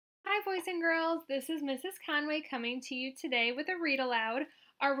Hi, boys and girls. This is Mrs. Conway coming to you today with a read aloud.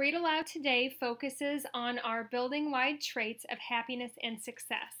 Our read aloud today focuses on our building-wide traits of happiness and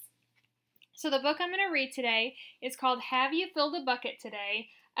success. So the book I'm going to read today is called Have You Filled a Bucket Today?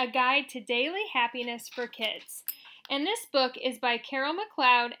 A Guide to Daily Happiness for Kids. And this book is by Carol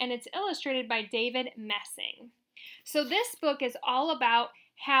McCloud and it's illustrated by David Messing. So this book is all about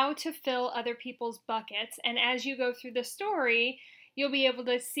how to fill other people's buckets, and as you go through the story, you'll be able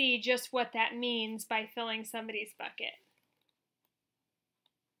to see just what that means by filling somebody's bucket.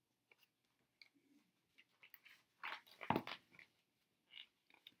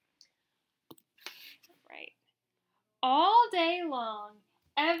 Right. All day long,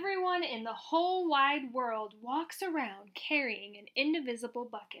 everyone in the whole wide world walks around carrying an indivisible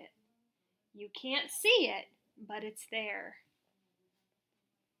bucket. You can't see it, but it's there.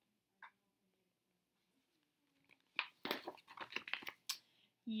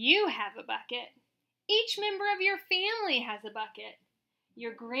 You have a bucket. Each member of your family has a bucket.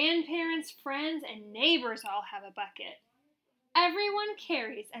 Your grandparents, friends, and neighbors all have a bucket. Everyone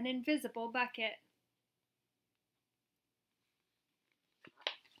carries an invisible bucket.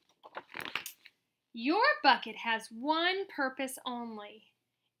 Your bucket has one purpose only.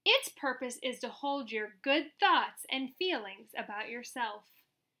 Its purpose is to hold your good thoughts and feelings about yourself.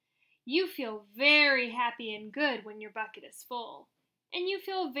 You feel very happy and good when your bucket is full, and you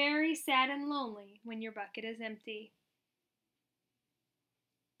feel very sad and lonely when your bucket is empty.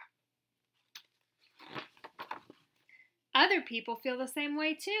 Other people feel the same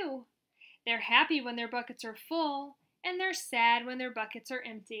way too. They're happy when their buckets are full, and they're sad when their buckets are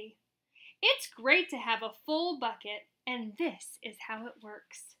empty. It's great to have a full bucket, and this is how it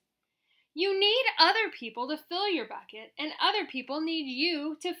works. You need other people to fill your bucket, and other people need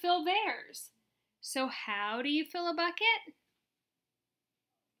you to fill theirs. So how do you fill a bucket?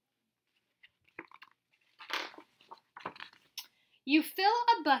 You fill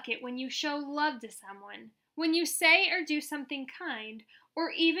a bucket when you show love to someone, when you say or do something kind, or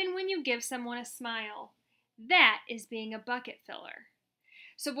even when you give someone a smile. That is being a bucket filler.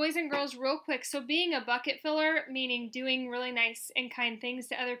 So boys and girls, real quick, so being a bucket filler, meaning doing really nice and kind things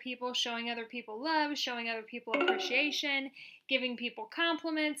to other people, showing other people love, showing other people appreciation, giving people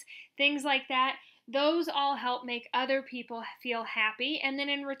compliments, things like that, those all help make other people feel happy, and then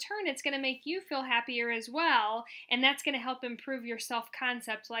in return it's going to make you feel happier as well, and that's going to help improve your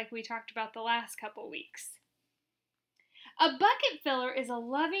self-concept like we talked about the last couple weeks. A bucket filler is a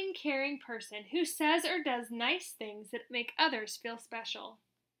loving, caring person who says or does nice things that make others feel special.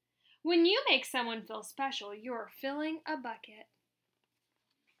 When you make someone feel special, you're filling a bucket.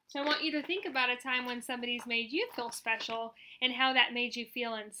 So I want you to think about a time when somebody's made you feel special and how that made you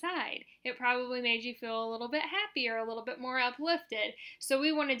feel inside. It probably made you feel a little bit happier, a little bit more uplifted. So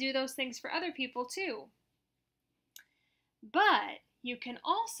we want to do those things for other people too. But you can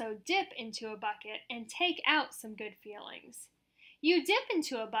also dip into a bucket and take out some good feelings. You dip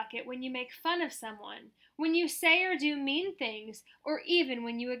into a bucket when you make fun of someone, when you say or do mean things, or even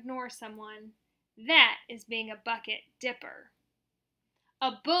when you ignore someone. That is being a bucket dipper.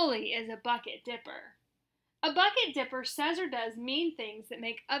 A bully is a bucket dipper. A bucket dipper says or does mean things that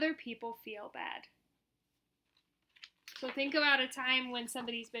make other people feel bad. So think about a time when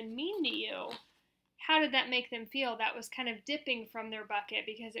somebody's been mean to you. How did that make them feel? That was kind of dipping from their bucket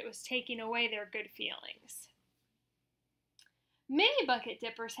because it was taking away their good feelings. Many bucket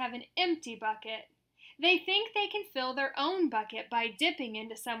dippers have an empty bucket. They think they can fill their own bucket by dipping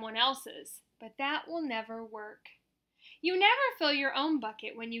into someone else's, but that will never work. You never fill your own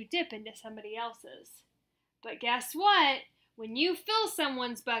bucket when you dip into somebody else's. But guess what? When you fill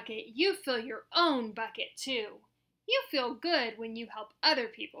someone's bucket, you fill your own bucket too. You feel good when you help other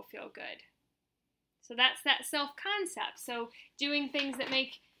people feel good. So that's that self-concept. So doing things that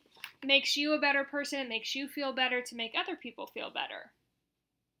makes you a better person, it makes you feel better to make other people feel better.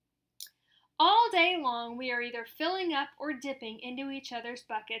 All day long, we are either filling up or dipping into each other's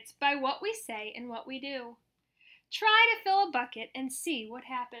buckets by what we say and what we do. Try to fill a bucket and see what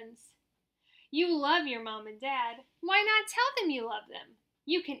happens. You love your mom and dad. Why not tell them you love them?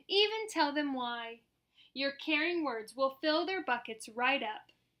 You can even tell them why. Your caring words will fill their buckets right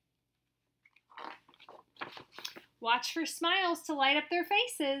up. Watch for smiles to light up their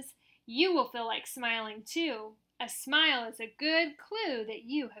faces. You will feel like smiling too. A smile is a good clue that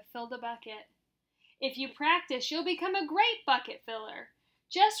you have filled a bucket. If you practice, you'll become a great bucket filler.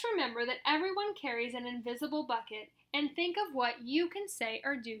 Just remember that everyone carries an invisible bucket and think of what you can say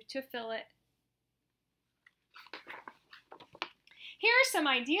or do to fill it. Here are some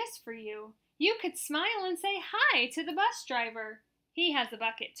ideas for you. You could smile and say hi to the bus driver. He has a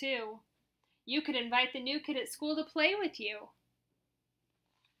bucket too. You could invite the new kid at school to play with you.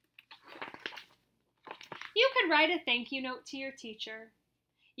 You could write a thank you note to your teacher.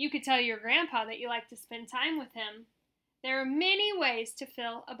 You could tell your grandpa that you like to spend time with him. There are many ways to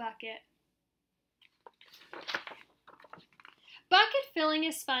fill a bucket. Bucket filling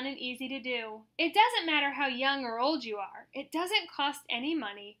is fun and easy to do. It doesn't matter how young or old you are. It doesn't cost any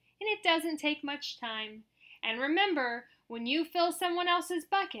money, and it doesn't take much time. And remember, when you fill someone else's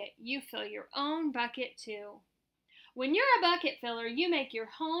bucket, you fill your own bucket too. When you're a bucket filler, you make your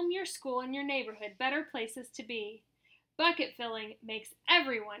home, your school, and your neighborhood better places to be. Bucket filling makes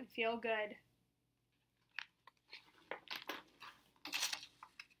everyone feel good.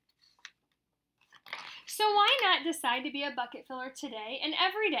 So why not decide to be a bucket filler today and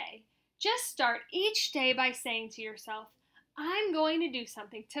every day? Just start each day by saying to yourself, I'm going to do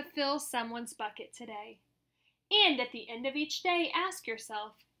something to fill someone's bucket today. And at the end of each day, ask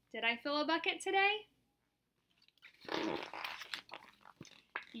yourself, did I fill a bucket today?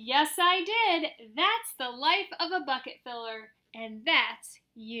 Yes, I did. That's the life of a bucket filler, and that's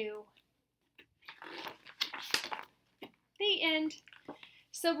you. The end.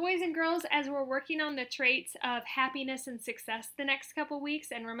 So boys and girls, as we're working on the traits of happiness and success the next couple weeks,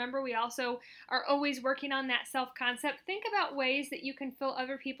 and remember we also are always working on that self-concept, think about ways that you can fill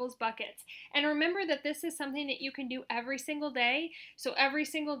other people's buckets. And remember that this is something that you can do every single day. So every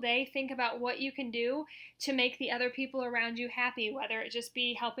single day, think about what you can do to make the other people around you happy, whether it just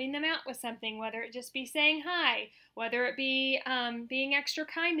be helping them out with something, whether it just be saying hi, whether it be being extra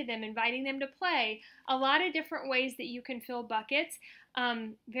kind to them, inviting them to play. A lot of different ways that you can fill buckets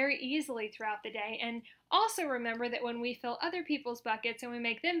very easily throughout the day. And also remember that when we fill other people's buckets and we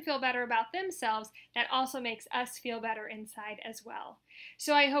make them feel better about themselves, that also makes us feel better inside as well.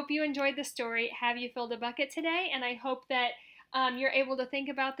 So I hope you enjoyed the story, Have You Filled a Bucket Today? And I hope that you're able to think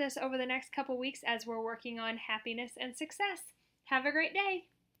about this over the next couple weeks as we're working on happiness and success. Have a great day.